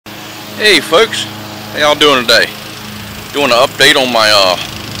Hey folks, how y'all doing today? Doing an update on my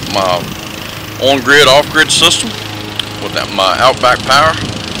my on-grid, off-grid system with my Outback Power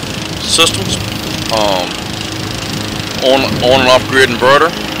systems. On and off-grid inverter,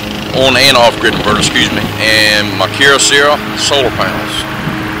 on and off-grid inverter, excuse me, and my VIARLOCITY solar panels.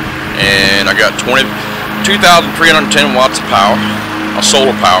 And I got 2,310 watts of power,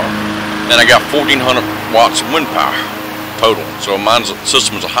 solar power, and I got 1,400 watts of wind power total. So mine's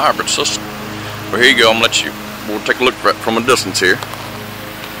system is a hybrid system. But here you go. We'll take a look from a distance here.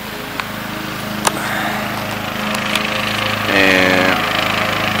 And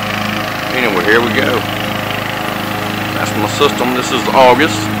anyway, here we go. That's my system. This is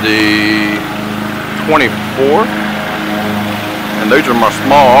August the 24th, and those are my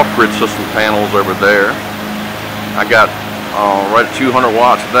small off-grid system panels over there. I got right at 200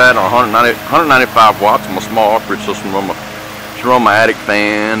 watts of that, or 195 watts of my small off-grid system. Run my attic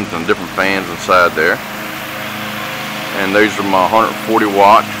fans and different fans inside there. And those are my 140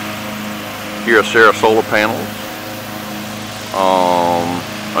 watt VIARLOCITY solar panels.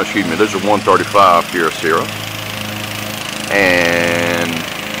 Excuse me, those are 135 VIARLOCITY. And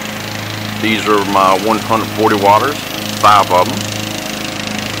these are my 140 watters, 5 of them.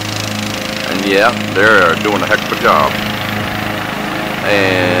 And yeah, they're doing a heck of a job.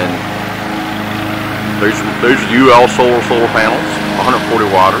 And those are UL solar panels, 140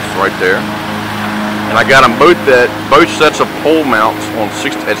 watters right there. And I got them both sets of pole mounts on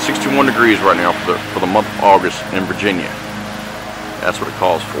at 61 degrees right now for the month of August in Virginia. That's what it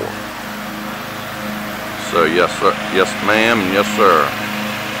calls for. So yes sir, yes ma'am, and yes sir.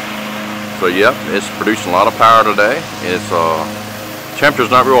 So yep, it's producing a lot of power today. It's temperature's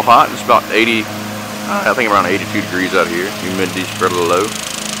not real hot. It's about 80, I think around 82 degrees out here. Humidity's fairly low.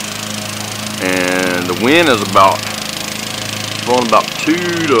 And the wind is blowing about 2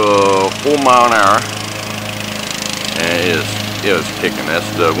 to 4 miles an hour, and it is kicking. That's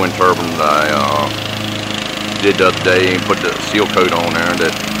the wind turbine that I did the other day and put the seal coat on there.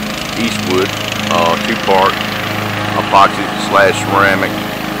 That Eastwood 2-part epoxy / ceramic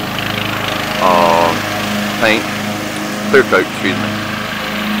paint, clear coat, excuse me.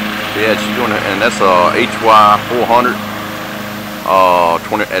 Yeah, she's doing it, and that's a HY 400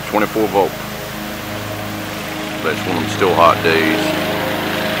 at 24 volts. That's one of them still hot days.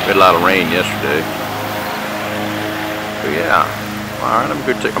 We had a lot of rain yesterday. But yeah. Alright,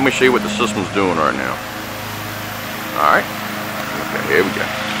 let me show you what the system's doing right now. Alright. Okay, here we go.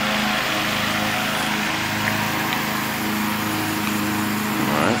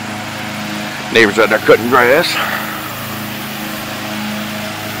 Alright. Neighbors out there cutting grass.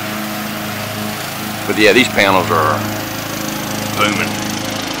 But yeah, these panels are booming.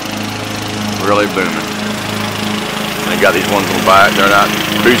 Really booming. They got these ones on the back. They're not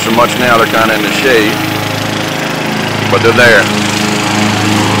producing much now. They're kind of in the shade, but they're there.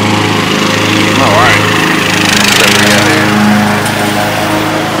 All right. What we got here?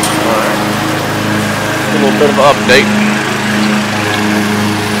 All right. A little bit of an update.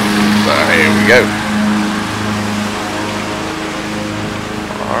 So here we go.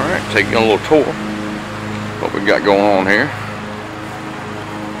 All right. Taking a little tour. What we got going on here?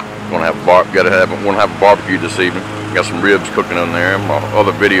 Want to have a barbecue this evening. Got some ribs cooking in there. My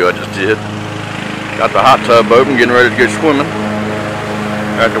other video I just did. Got the hot tub open, getting ready to go swimming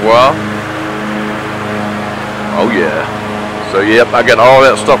after a while. Oh yeah. So yep, I got all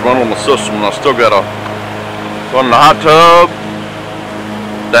that stuff running on my system, and I still got running the hot tub,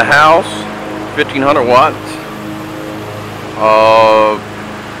 the house, 1,500 watts.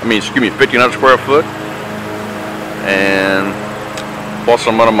 1,500 square foot, and plus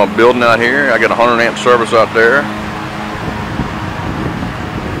I'm running my building out here. I got a 100 amp service out there.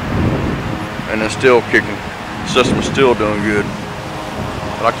 And it's still kicking. The system's still doing good.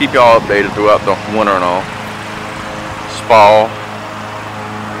 But I'll keep y'all updated throughout the winter and all. It's fall,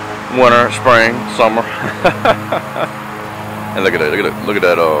 winter, spring, summer. And look at that, look at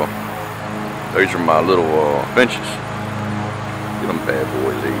that, those are my little benches. Get them bad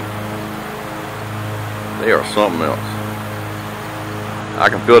boys eat. They are something else. I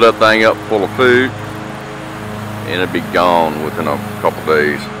can fill that thing up full of food and it'd be gone within a couple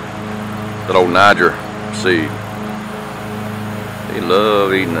days. That old Niger seed. They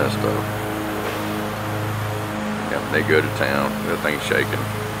love eating that stuff. Yep, they go to town. That thing's shaking.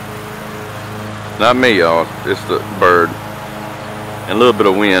 Not me, y'all. It's the bird. And a little bit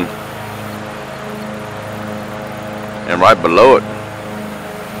of wind. And right below it,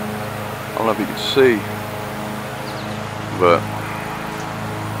 I don't know if you can see, but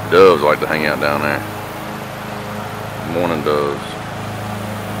doves like to hang out down there. Morning doves.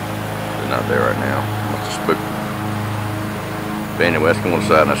 out there right now. Must have spooked him. But anyway, let's go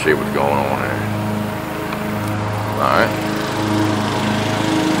inside and see what's going on here. Alright.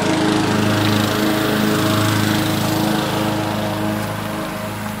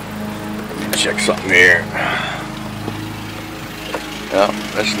 Check something here. Yeah,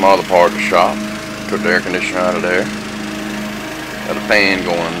 that's some other part of the shop. Took the air conditioner out of there. Got a fan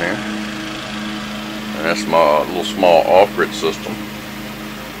going in there. And that's my little small off-grid system.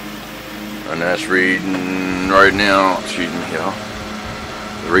 And that's reading right now, excuse me, yeah.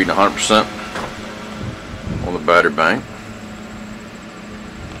 It's reading 100% on the battery bank.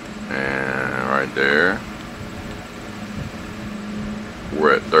 And right there,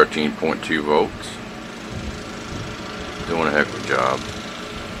 we're at 13.2 volts. Doing a heck of a job.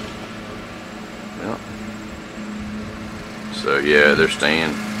 Yeah. So yeah, they're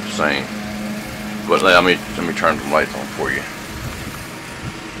staying the same. But let me turn the lights on for you.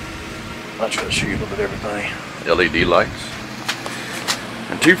 I'll try to show you a little bit of everything. LED lights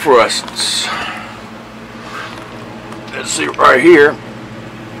and two fluorescents. Let's see right here.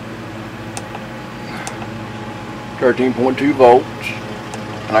 13.2 volts.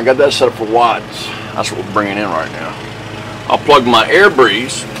 And I got that set up for watts. That's what we're bringing in right now. I'll plug my air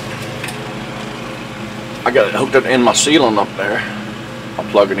breeze. I got it hooked up in my ceiling up there. I'll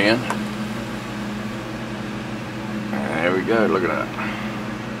plug it in. And there we go, look at that.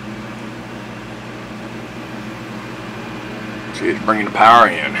 See, it's bringing the power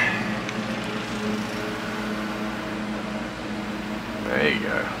in. There you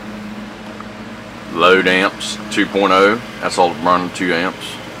go. Load amps 2.0. That's all running 2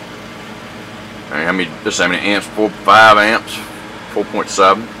 amps. And how many? This how many amps? 5 amps.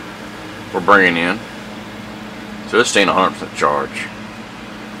 4.7. We're bringing in. So it's staying 100% charge.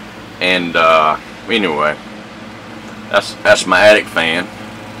 And anyway, that's my attic fan.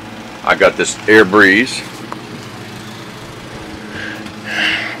 I got this air breeze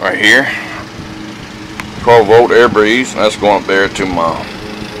right here. 12 volt air breeze. That's going up there to my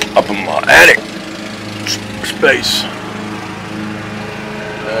up in my attic space.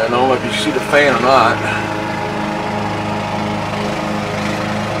 And I don't know if you see the fan or not.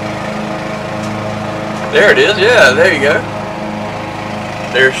 There it is, yeah, there you go.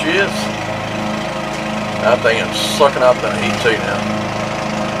 There she is. I think it's sucking out the heat too now.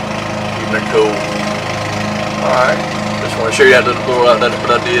 Keeping it cool. Alright, just want to show you how to blow out that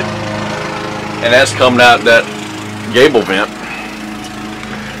what I did. And that's coming out that gable vent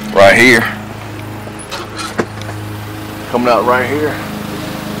right here. Coming out right here.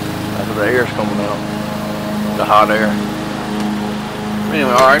 That's where the air's coming out. The hot air.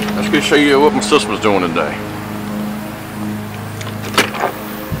 Anyway, alright, let's go show you what my system is doing today.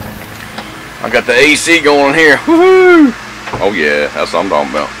 I got the AC going here. Woohoo! Oh yeah, that's what I'm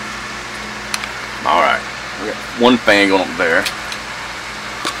talking about. Alright, we got one fan going up there.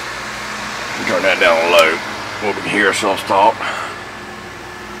 Turn that down low so we can hear ourselves talk.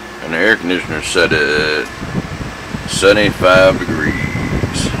 And the air conditioner set at 75 degrees.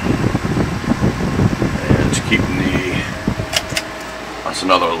 And it's keeping the... That's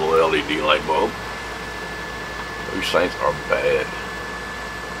another little LED light bulb. Those things are bad.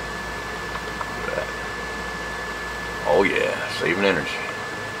 Look at that. Oh yeah, saving energy.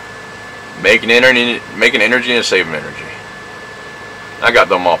 Making energy and saving energy. I got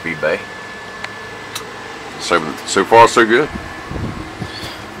them off eBay. So far so good.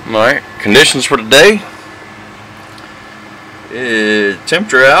 Alright, conditions for today.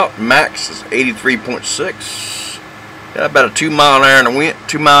 Temperature out, max is 83.6. Got about a 2 mile an hour wind,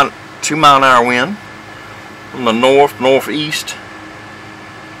 2 mile an hour wind from the northeast.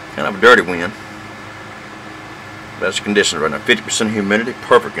 Kind of a dirty wind. That's the conditions right now. 50% humidity,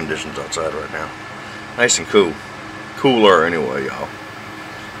 perfect conditions outside right now. Nice and cool. Cooler anyway, y'all.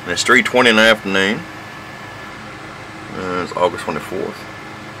 And it's 3:20 in the afternoon. It's August 24th.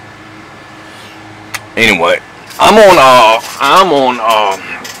 Anyway, I'm on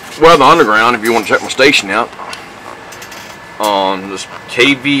Weather Underground if you want to check my station out. On this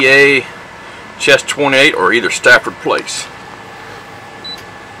KVA Chest 28 or either Stafford Place.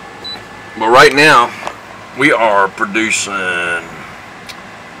 But right now we are producing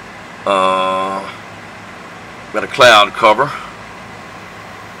got a cloud cover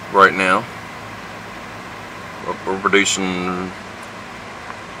right now. We're producing,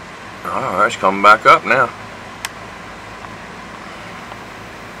 alright, it's coming back up now.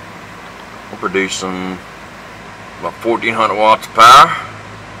 We're producing about 1400 watts of power,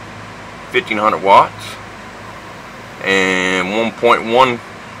 1500 watts, and 1.1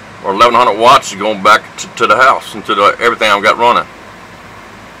 or 1100 watts is going back to the house and to everything I've got running.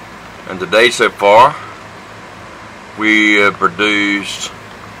 And today so far, we have produced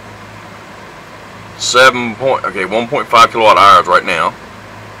 1.5 kilowatt hours right now,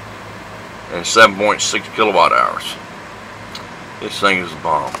 and 7.6 kilowatt hours. This thing is a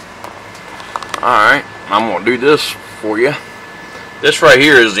bomb. Alright, I'm going to do this for you. This right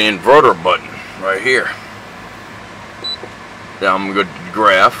here is the inverter button, right here. Now I'm going to go to the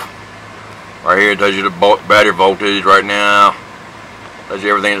graph. Right here it tells you the battery voltage right now. Tells you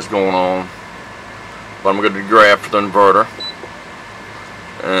everything that's going on. But I'm going to go to the graph for the inverter.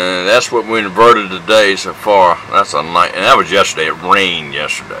 And that's what we inverted today so far. That's a night, and that was yesterday. It rained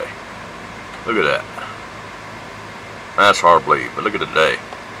yesterday. Look at that. That's hard to believe, but look at the day.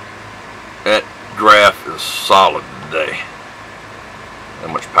 That graph is solid today. How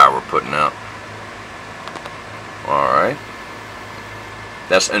much power we're putting out. Alright.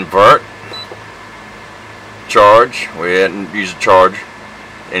 That's invert. Charge. We hadn't used to charge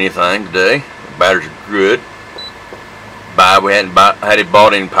anything today. The batteries are good. We hadn't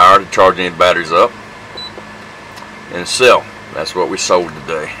bought any power to charge any batteries up. And sell. That's what we sold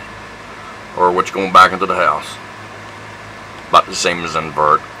today. Or what's going back into the house. About the same as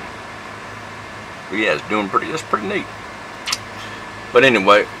invert. But yeah, it's doing pretty. That's pretty neat. But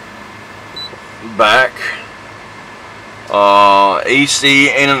anyway, back. AC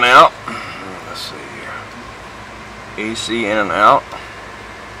in and out. Let's see here. AC in and out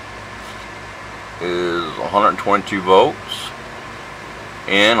is 122 volts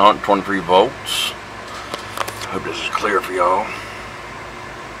and 123 volts. Hope this is clear for y'all.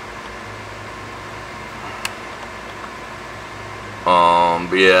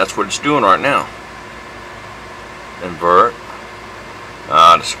 But yeah, that's what it's doing right now. Invert.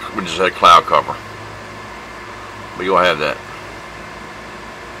 We just had a cloud cover, but you'll have that.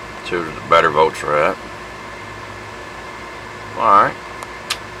 See where the battery volts are at. Alright.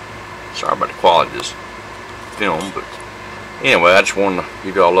 Sorry about the quality of this film, but anyway, I just wanted to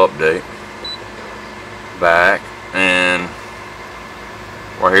give y'all an update. Back, and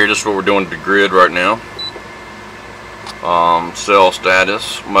right here, this is what we're doing to the grid right now. Cell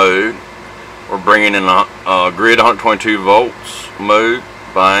status mode. We're bringing in a grid 122 volts mode.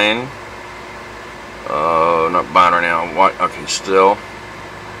 Bind. Not bind right now. White. Okay, still.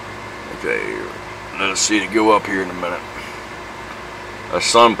 Okay, let's see it go up here in a minute. A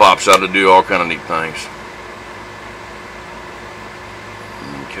sun pops out to do all kind of neat things.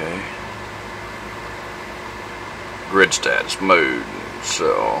 Okay. Grid status mode.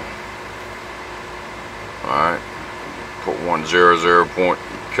 So, alright. Put 100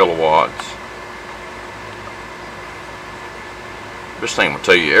 kilowatts. This thing will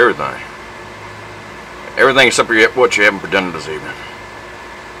tell you everything. Everything except for what you haven't presented this evening.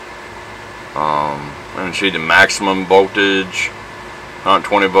 And see the maximum voltage,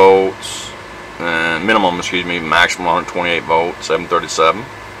 120 volts, and minimum, excuse me, maximum 128 volts, 737.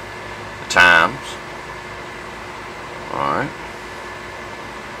 The times. Alright.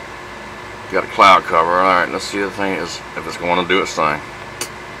 Got a cloud cover. Alright, let's see the thing is if it's going to do its thing.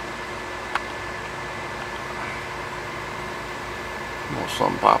 Well,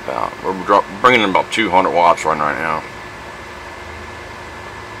 something pop out. We're bringing in about 200 watts right now.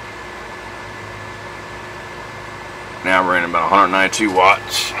 Now we're in about 192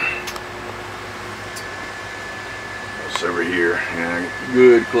 watts. That's over here. Yeah,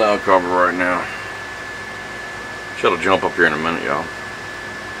 good cloud cover right now. Shall jump up here in a minute, y'all.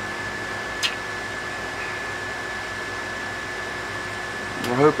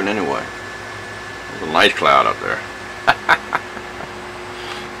 We're hoping anyway. There's a nice cloud up there.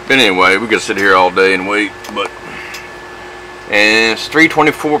 But anyway, we could sit here all day and wait. And it's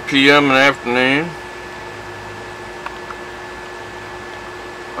 3:24 p.m. in the afternoon.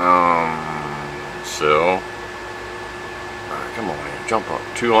 So, alright, come on, man, jump up.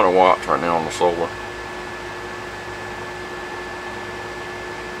 200 watts right now on the solar.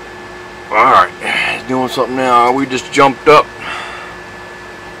 Alright, it's doing something now. We just jumped up.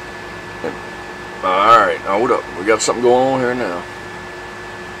 Alright, hold up. We got something going on here now.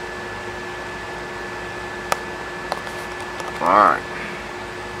 Alright.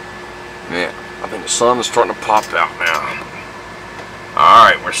 Yeah, I think the sun is starting to pop out now.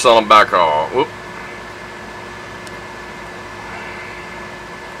 Alright, we're selling back off. Whoop.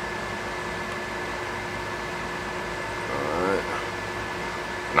 Alright.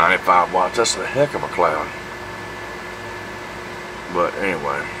 95 watts. That's a heck of a cloud. But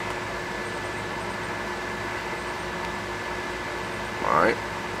anyway. Alright.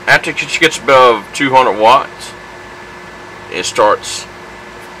 After it gets above 200 watts, it starts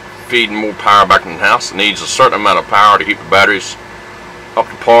feeding more power back in the house. It needs a certain amount of power to keep the batteries up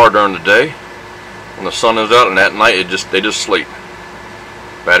to par during the day when the sun is out, and at night they just sleep.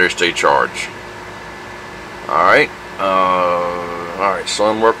 Batteries stay charged. Alright,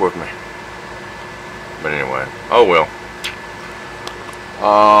 sun, work with me. But anyway, oh well.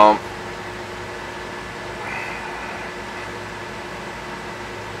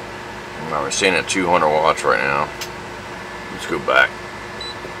 We're seeing at 200 watts right now. Let's go back.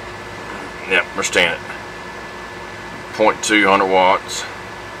 Yep, we're staying at 0.200 watts.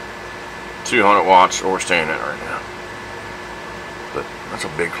 200 watts, or we're staying at right now. But that's a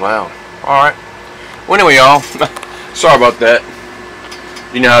big cloud. Alright. Well, anyway, y'all, sorry about that.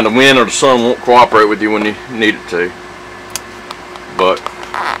 You know how the wind or the sun won't cooperate with you when you need it to. But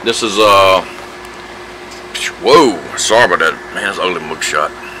this is whoa, sorry about that. Man, that's an ugly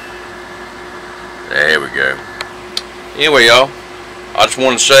mugshot. There we go. Anyway, y'all, I just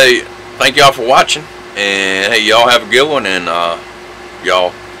want to say thank y'all for watching, and hey, y'all have a good one, and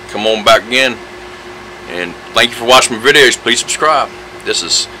y'all come on back again, and thank you for watching my videos. Please subscribe. This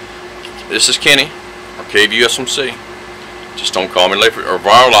is Kenny, or KVUSMC. Just don't call me late for, or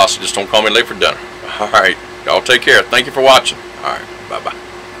VIARLOCITY, just don't call me late for dinner. Alright, y'all take care. Thank you for watching. Alright, bye bye.